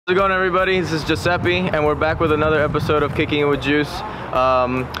How's it going, everybody? This is Giuseppe, and we're back with another episode of Kicking It with Juice.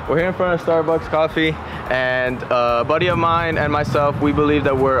 We're here in front of Starbucks Coffee, and a buddy of mine and myself, we believe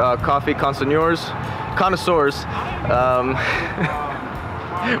that we're coffee connoisseurs.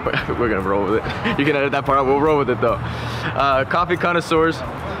 We're gonna roll with it. You can edit that part out. We'll roll with it though. Coffee connoisseurs,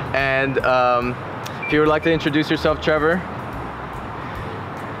 and if you would like to introduce yourself, Trevor.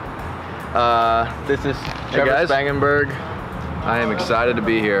 This is Trevor Spangenberg. I am excited to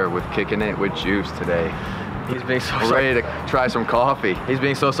be here with Kicking It with Juice today. He's being so ready to try some coffee. He's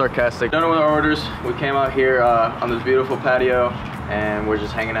being so sarcastic. Done with our orders. We came out here on this beautiful patio, and we're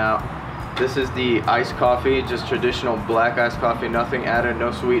just hanging out. This is the iced coffee, just traditional black iced coffee, nothing added,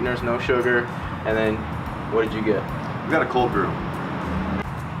 no sweeteners, no sugar. And then, what did you get? We got a cold brew.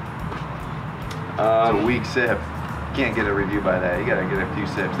 It's a weak sip. Can't get a review by that. You gotta get a few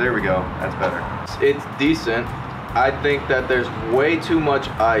sips. There we go. That's better. It's decent. I think that there's way too much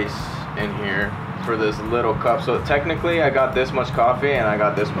ice in here for this little cup. So technically I got this much coffee and I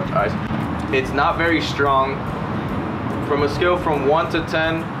got this much ice. It's not very strong. From a scale from 1 to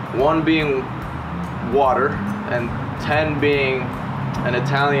 10, 1 being water and 10 being an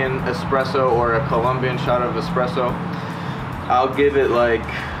Italian espresso or a Colombian shot of espresso, I'll give it, like,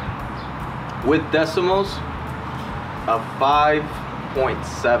 with decimals, a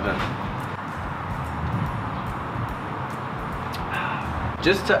 5.7.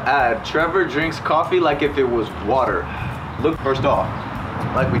 Just to add, Trevor drinks coffee like if it was water. Look, first off,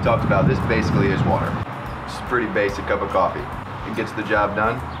 like we talked about, this basically is water. It's a pretty basic cup of coffee. It gets the job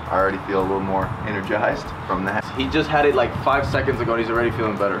done. I already feel a little more energized from that. He just had it like 5 seconds ago and he's already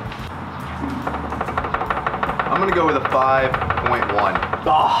feeling better. I'm gonna go with a 5.1.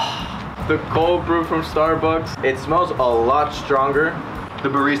 Oh, the cold brew from Starbucks. It smells a lot stronger. The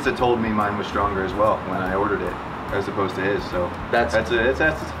barista told me mine was stronger as well when I ordered it, as opposed to his, so that's a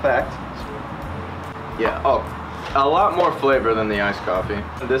fact. Yeah, oh, a lot more flavor than the iced coffee.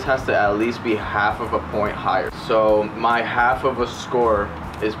 This has to at least be half of a point higher. So my half of a score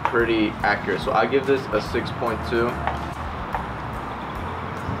is pretty accurate. So I give this a 6.2.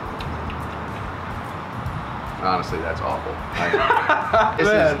 Honestly, that's awful.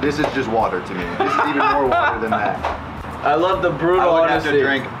 This is just water to me. This is even more water than that. I love the brutal honesty. I would have to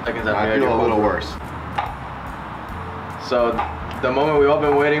drink. I feel a little worse. So, the moment we've all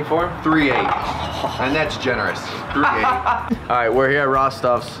been waiting for? 3.8. And that's generous. 3.8. Alright, we're here at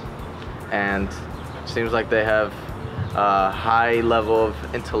Rostov's, and it seems like they have a high level of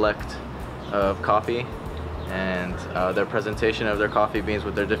intellect of coffee, and their presentation of their coffee beans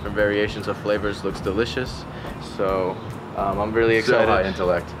with their different variations of flavors looks delicious. So, I'm really excited. So high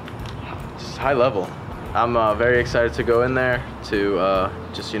intellect. Just high level. I'm very excited to go in there to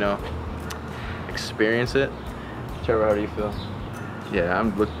just, you know, experience it. Trevor, how do you feel? Yeah,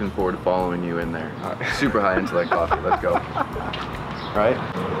 I'm looking forward to following you in there. Super high intellect coffee, let's go. Right?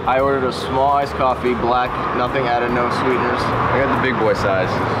 I ordered a small iced coffee, black, nothing added, no sweeteners. I got the big boy size.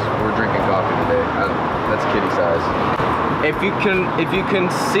 We're drinking coffee today. That's kitty size. If you can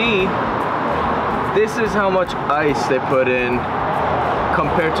see, this is how much ice they put in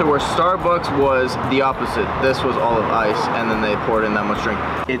compared to where Starbucks was the opposite. This was all of ice, and then they poured in that much drink.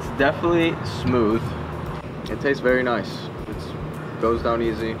 It's definitely smooth. It tastes very nice. It goes down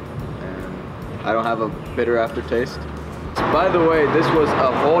easy, and I don't have a bitter aftertaste. By the way, this was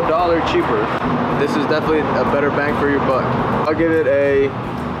a whole $1 cheaper. This is definitely a better bang for your buck. I'll give it a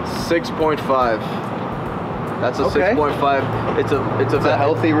 6.5. That's a 6.5. It's a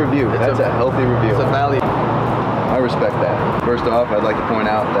healthy review. That's a healthy review. It's a value. I respect that. First off, I'd like to point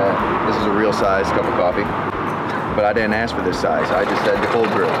out that this is a real size cup of coffee, but I didn't ask for this size. I just said the cold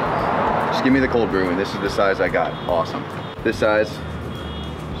brew. Just give me the cold brew, and this is the size I got. Awesome. This size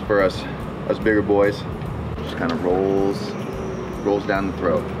is for us bigger boys. Just kind of rolls down the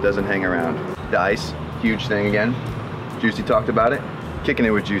throat. Doesn't hang around. The ice, huge thing again. Juicy talked about it. Kicking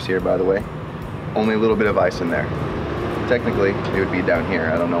it with Juice here, by the way. Only a little bit of ice in there. Technically, it would be down here.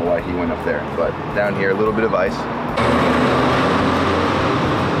 I don't know why he went up there, but down here, a little bit of ice.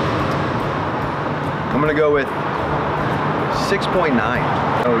 I'm gonna go with 6.9.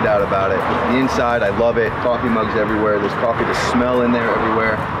 No doubt about it. The inside, I love it. Coffee mugs everywhere. There's coffee to smell in there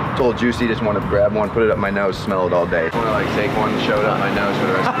everywhere. Told Juicy just want to grab one, put it up my nose, smell it all day. I want to like take one, shove it up my nose for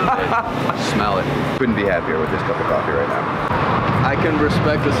the rest of the day. Smell it. Couldn't be happier with this cup of coffee right now. I can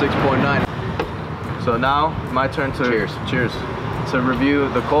respect the 6.9. So now, my turn to cheers. To review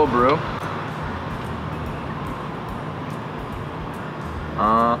the cold brew.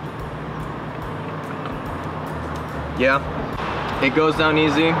 Yeah, It goes down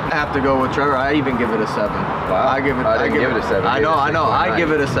easy. I have to go with Trevor. I even give it a 7. Wow. I give it a 7. I know. I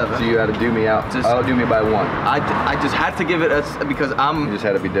give it a 7. So you had to do me out. I'll do me by 1. I just had to give it a, because You just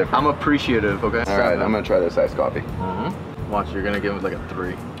had to be different. I'm appreciative, okay? All right, I'm gonna try this iced coffee. Watch, you're gonna give it like a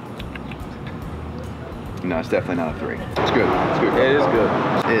 3. No, it's definitely not a 3. It's good. It's good. It is good.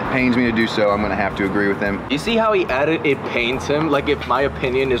 It pains me to do so. I'm gonna have to agree with him. You see how he added it pains him? Like if my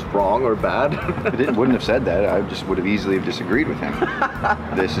opinion is wrong or bad? Wouldn't have said that. I just would have easily have disagreed with him.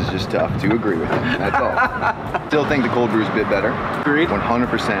 This is just tough to agree with him. That's all. Still think the cold brew is a bit better. Agreed. 100%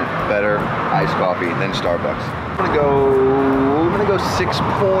 better iced coffee than Starbucks. I'm gonna go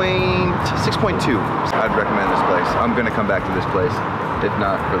 6.2. I'd recommend this place. I'm gonna come back to this place. If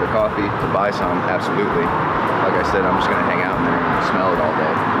not for the coffee, to buy some, absolutely. Like I said, I'm just gonna hang out in there and smell it all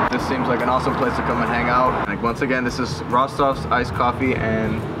day. This seems like an awesome place to come and hang out. Like once again, this is Rostov's Iced Coffee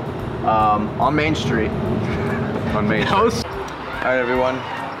and on Main Street. On Main Street. All right, everyone.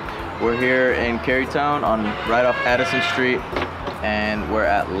 We're here in Carytown on right off Addison Street, and we're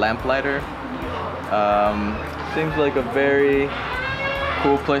at Lamplighter. Seems like a very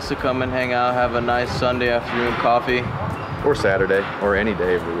cool place to come and hang out, have a nice Sunday afternoon coffee. Or Saturday, or any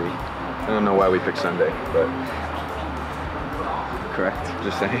day of the week. I don't know why we picked Sunday, but correct.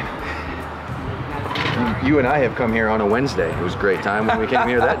 Just saying. You and I have come here on a Wednesday. It was a great time when we came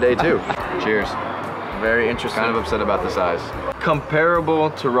here that day too. Cheers. Very interesting. Kind of upset about the size.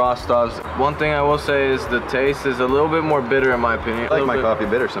 Comparable to Rostov's. One thing I will say is the taste is a little bit more bitter in my opinion. I like my coffee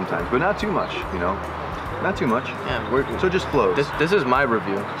bitter sometimes, but not too much, you know? Not too much. Yeah, so just flows. This is my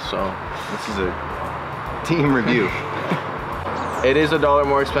review, so. This is a team review. It is $1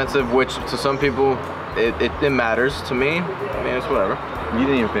 more expensive, which to some people, it matters. To me, I mean, it's whatever. You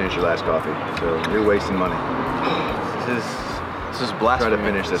didn't even finish your last coffee, so you're wasting money. This is blasphemy. Try to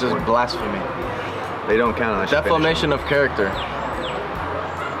finish this is one. Blasphemy. They don't count unless Defamation of character.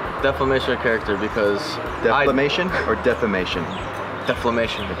 Defamation of character because... Defamation or defamation?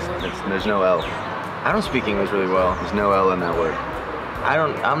 Defamation. There's no L. I don't speak English really well. There's no L in that word.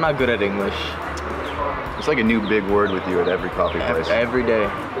 I'm not good at English. It's like a new big word with you at every coffee place. Every day.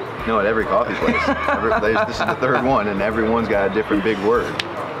 No, at every coffee place. This is the 3rd one, and everyone's got a different big word.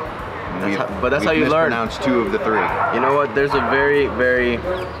 But that's how you learn. We've mispronounced 2 of the 3. You know what? There's a very, very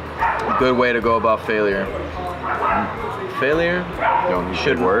good way to go about failure. Failure? Don't use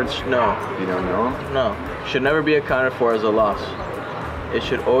big words? No. You don't know them? No. Should never be accounted for as a loss. It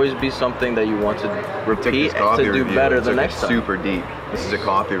should always be something that you want to repeat and to do better the next time. Super deep. This is a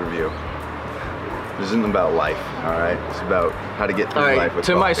coffee review. This isn't about life, all right? It's about how to get through life with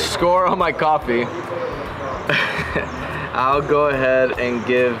coffee. To my score on my coffee, I'll go ahead and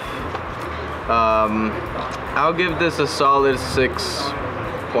give, I'll give this a solid 6.2.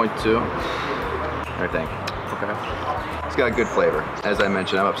 I think. Okay. It's got good flavor. As I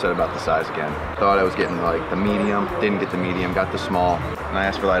mentioned, I'm upset about the size again. Thought I was getting like the medium, didn't get the medium, got the small. And I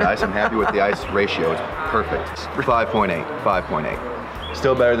asked for light ice. I'm happy with the ice ratio. It's perfect. 5.8, 5.8.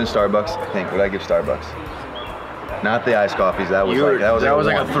 Still better than Starbucks, I think. What I give Starbucks? Not the iced coffees. That was like a 3. That was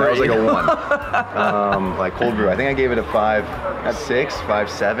like a 1. Like cold brew. I think I gave it a 5.6,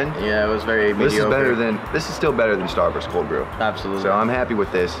 5.7. Yeah, it was very mediocre. This is better than. This is still better than Starbucks cold brew. Absolutely. So I'm happy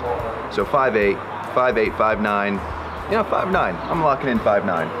with this. So 5.8, 5.8, 5.9. Yeah, 5.9. I'm locking in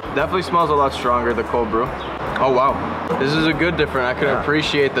 5.9. Definitely smells a lot stronger, the cold brew. Oh wow, this is a good different. I can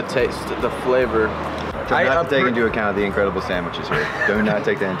appreciate the taste, the flavor. Try not to take into account the incredible sandwiches here. Do not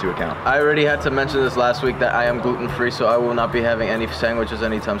take that into account. I already had to mention this last week that I am gluten-free, so I will not be having any sandwiches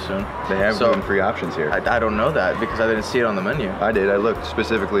anytime soon. They have gluten-free options here. I don't know that because I didn't see it on the menu. I did. I looked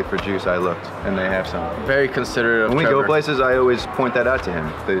specifically for juice. I looked, and they have some. Very considerate of When we Trevor. go places, I always point that out to him.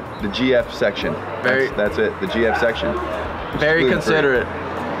 The GF section. That's it. The GF section. Very considerate.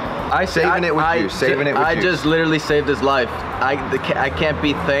 Saving it with juice. I just literally saved his life. I can't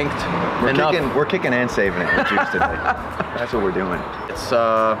be thanked enough. We're kicking and saving it with juice today. That's what we're doing.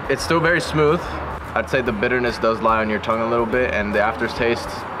 It's still very smooth. I'd say the bitterness does lie on your tongue a little bit, and the aftertaste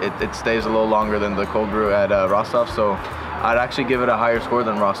it stays a little longer than the cold brew at Rostov. So I'd actually give it a higher score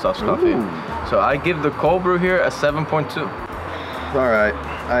than Rostov's coffee. So I give the cold brew here a 7.2. All right,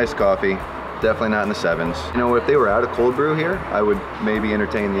 iced coffee. Definitely not in the 7s. You know, if they were out of cold brew here, I would maybe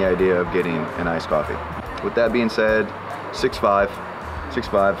entertain the idea of getting an iced coffee. With that being said, 6.5,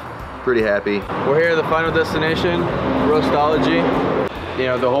 6.5, pretty happy. We're here at the final destination, Roastology. You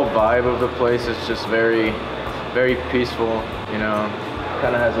know, the whole vibe of the place is just very, very peaceful. You know,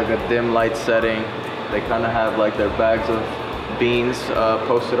 kind of has like a dim light setting. They kind of have like their bags of beans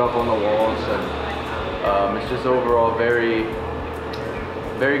posted up on the walls, and it's just overall very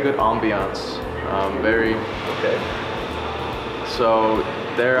good ambiance. So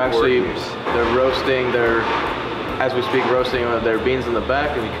they're actually they're roasting. They're, as we speak, roasting their beans in the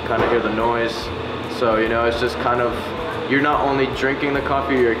back, and you can kind of hear the noise. So you know, it's just kind of, you're not only drinking the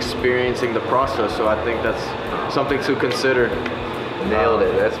coffee, you're experiencing the process. So I think that's something to consider. Nailed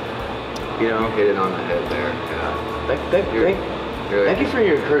it. That's, you know, hit it on the head there. Yeah. Thank you for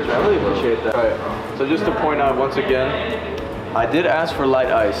your encouragement. I really appreciate that. All right. So just to point out once again, I did ask for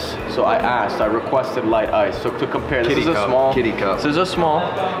light ice. So I requested light ice. So to compare, this is a small. Kitty cup. This is a small.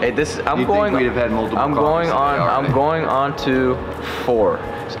 Hey, this I'm going. Think we'd have had multiple I'm going on. today, I'm going on to 4,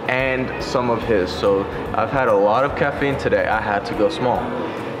 and some of his. So I've had a lot of caffeine today. I had to go small.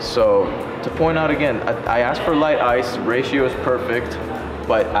 So to point out again, I asked for light ice. Ratio is perfect,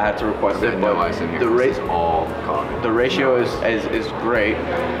 but I had to request it. No ice in here. This is all coffee. The ratio is great.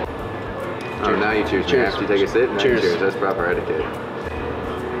 Oh, now you cheers. Cheers. After you take a sip, now Cheers. you cheers. That's proper etiquette.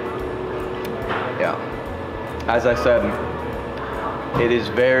 Yeah. As I said, it is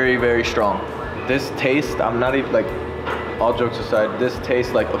very, very strong. This taste, I'm not even, like, all jokes aside, this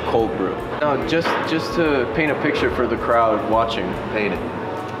tastes like a cold brew. No, just to paint a picture for the crowd watching. Paint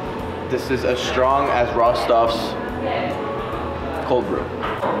it. This is as strong as Rostov's cold brew.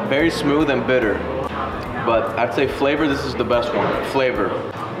 Very smooth and bitter. But I'd say flavor, this is the best one. Flavor,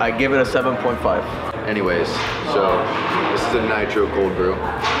 I give it a 7.5. Anyways, so this is a nitro cold brew.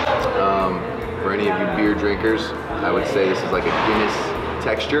 For any of you beer drinkers, I would say this is like a Guinness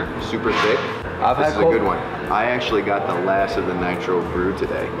texture, super thick. This is a good one. I actually got the last of the nitro brew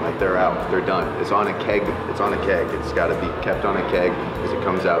today. Like, they're out, they're done. It's on a keg. It's on a keg. It's got to be kept on a keg because it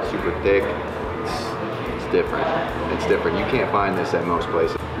comes out super thick. It's different. It's different. You can't find this at most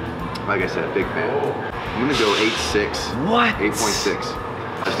places. Like I said, big fan. I'm gonna go 8.6. What?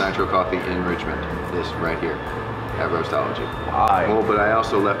 8.6. Best nitro coffee in Richmond. This right here at Roastology. Why? Well, but I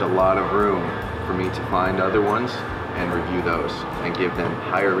also left a lot of room for me to find other ones and review those and give them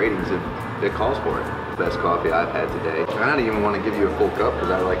higher ratings if it calls for it. Best coffee I've had today. I don't even want to give you a full cup because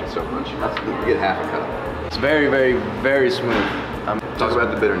I like it so much. You get half a cup. It's very, very, very smooth. Talk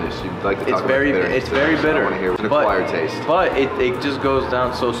about the bitterness. You'd like to talk about It's very bitter. I want to hear an acquired taste. But it just goes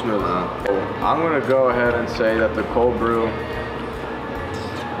down so smooth. I'm gonna go ahead and say that the cold brew,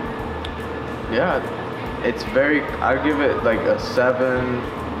 yeah, it's very, I give it like a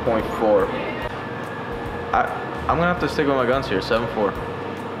 7.4. I'm gonna have to stick with my guns here. 7.4.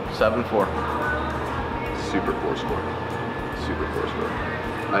 7.4. Super 4 score. Super 4 score.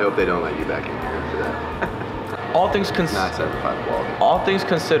 I hope they don't let you back in here after that. All things It's not 7.5 quality. All things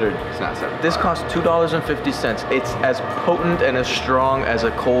considered, It's not 7.5. this costs $2.50. It's as potent and as strong as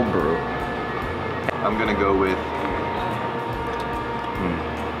a cold brew. I'm gonna go with.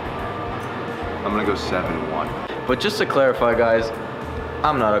 I'm gonna go 7.1. But just to clarify, guys,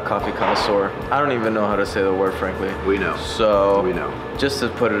 I'm not a coffee connoisseur. I don't even know how to say the word, frankly. We know. So, We know. Just to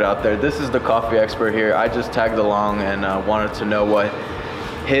put it out there, this is the coffee expert here. I just tagged along and wanted to know what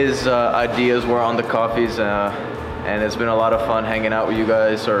his ideas were on the coffees. And it's been a lot of fun hanging out with you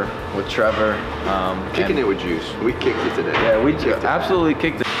guys, or with Trevor. Kicking it with juice. We kicked it today. Yeah, we absolutely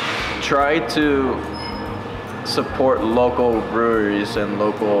kicked it. Try to support local breweries and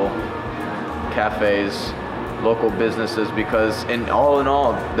local cafes, local businesses, because in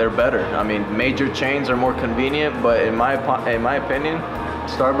all, they're better. I mean, major chains are more convenient, but in my opinion,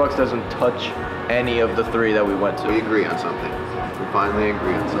 Starbucks doesn't touch any of the 3 that we went to. We agree on something. We finally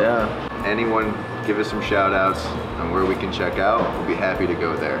agree on something. Yeah. Anyone give us some shout outs on where we can check out. We'll be happy to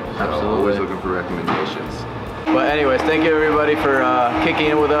go there. So Absolutely. Always looking for recommendations. But anyways, thank you everybody for kicking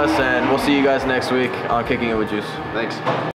it with us, and we'll see you guys next week on Kicking It with Juice. Thanks.